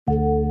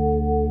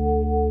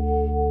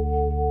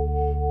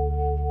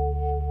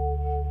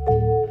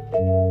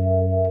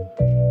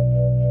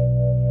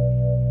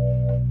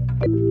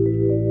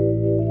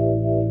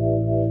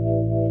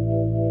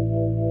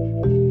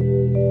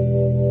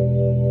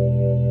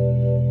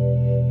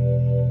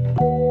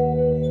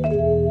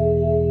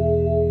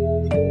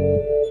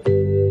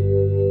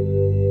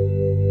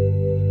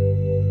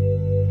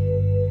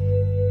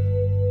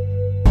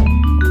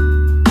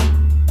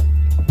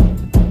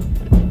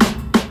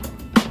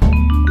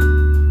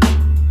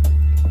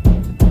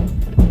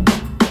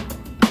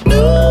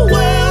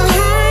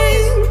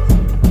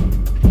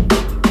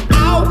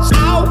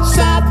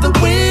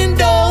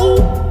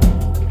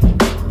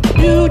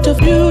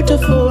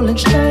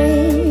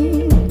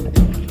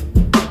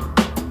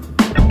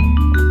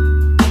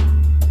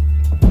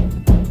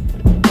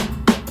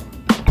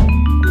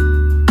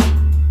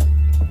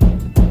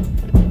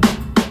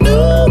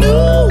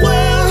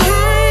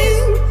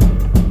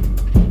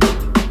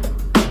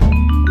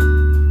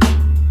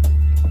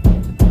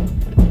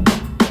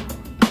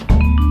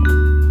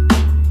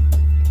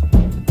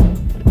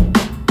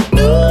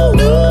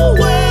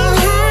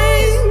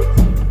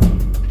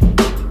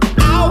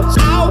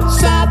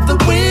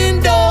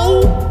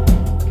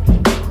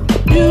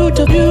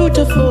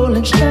beautiful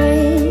and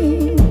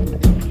strange.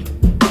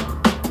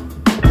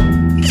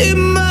 It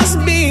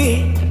must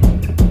be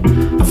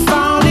I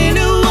found it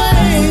a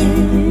way.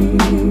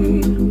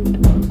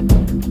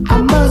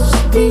 I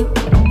must be.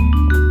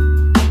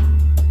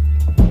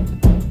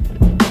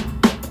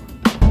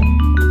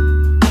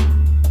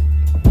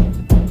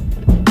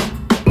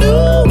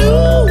 New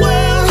world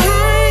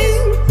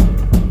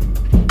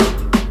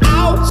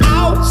hangs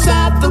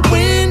outside the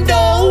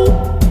window.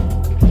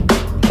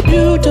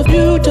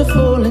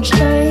 Beautiful and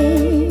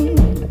strange.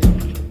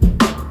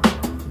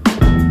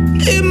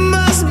 It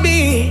must be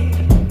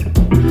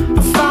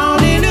I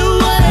found it a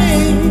way.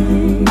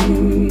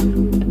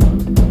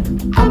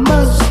 I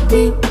must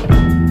be.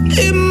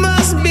 It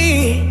must be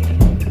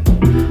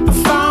I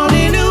found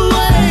it a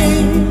way.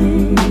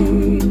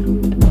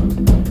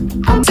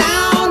 I'm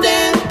sound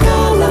and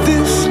color.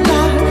 This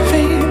life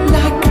ain't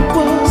like it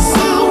was.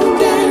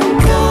 Sound and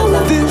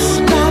color. This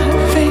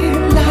life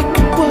ain't like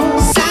it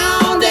was.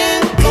 Sound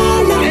and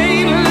color.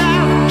 Ain't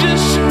life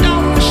just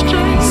off the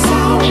string.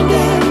 Sound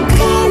and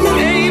color.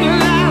 Ain't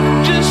life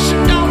just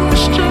off the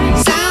string.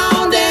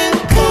 Sound and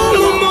color.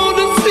 No more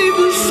the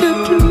fever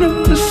setting up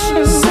the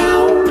sun.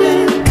 Sound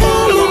and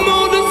color. No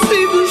more the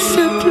fever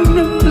setting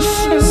up the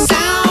sun.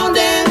 Sound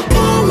and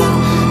color.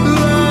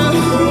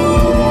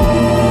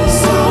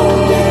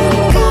 Sound and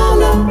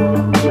color.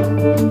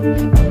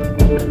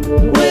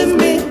 With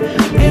me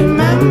in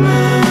my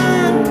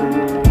mind.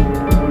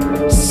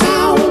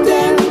 Sound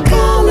and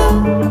color.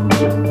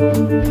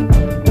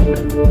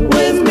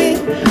 With me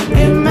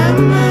in my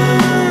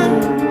mind.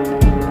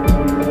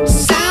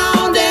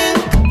 Sound and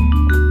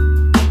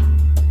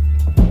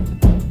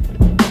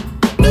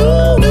new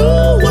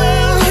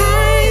world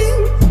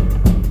hangs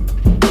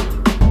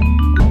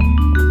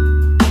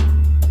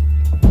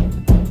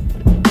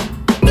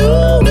new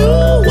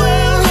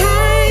world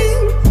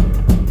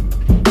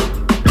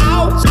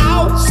hangs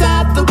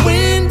outside the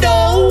window.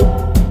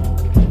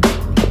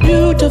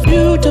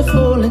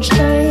 Beautiful and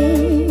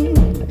strange.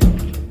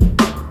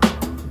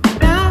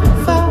 Now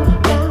fall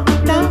down,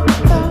 now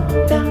fall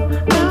down,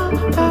 now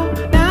fall,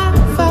 now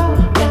fall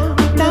down,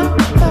 now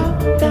fall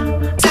down.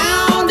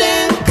 Sound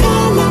and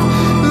color.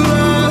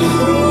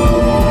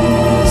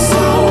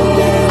 Sound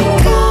and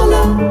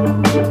color.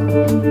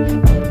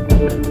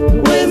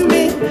 With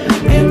me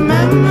in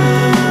my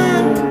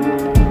mind.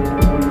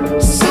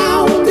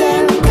 Sound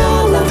and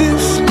color.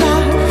 This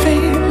life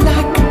ain't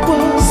like it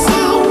was.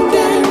 Sound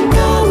and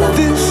color.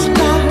 This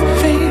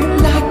life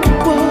ain't like it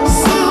was.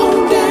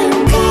 Sound and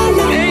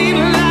color. Ain't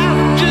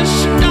life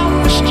just off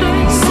the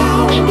string.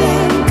 Sound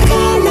and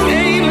color.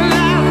 Ain't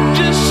life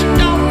just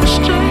off the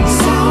string.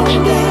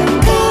 Sound and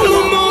color. No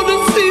more the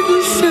fever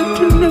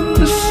setting up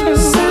the sun.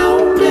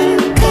 Sound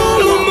and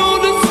color. No more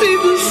the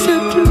fever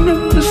setting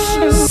up the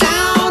sun.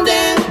 Sound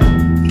and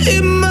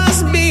it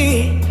must be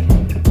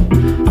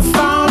I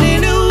found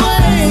it a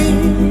way.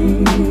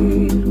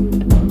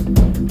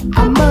 I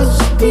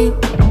must be.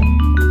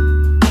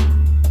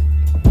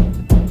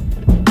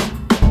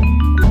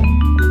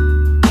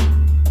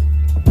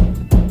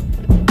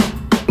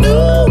 New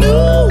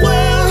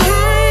world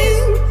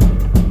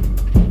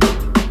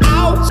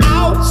hangs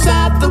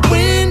outside the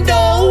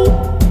window.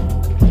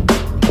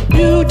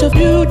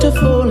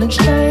 Beautiful and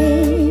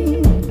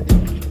strange.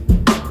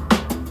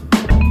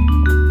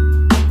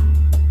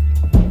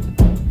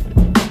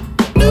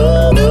 New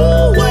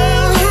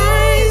world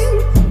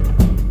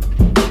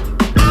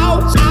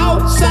hangs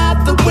outside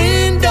the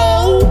window.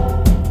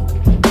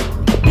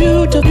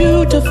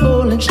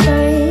 Beautiful and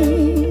strange.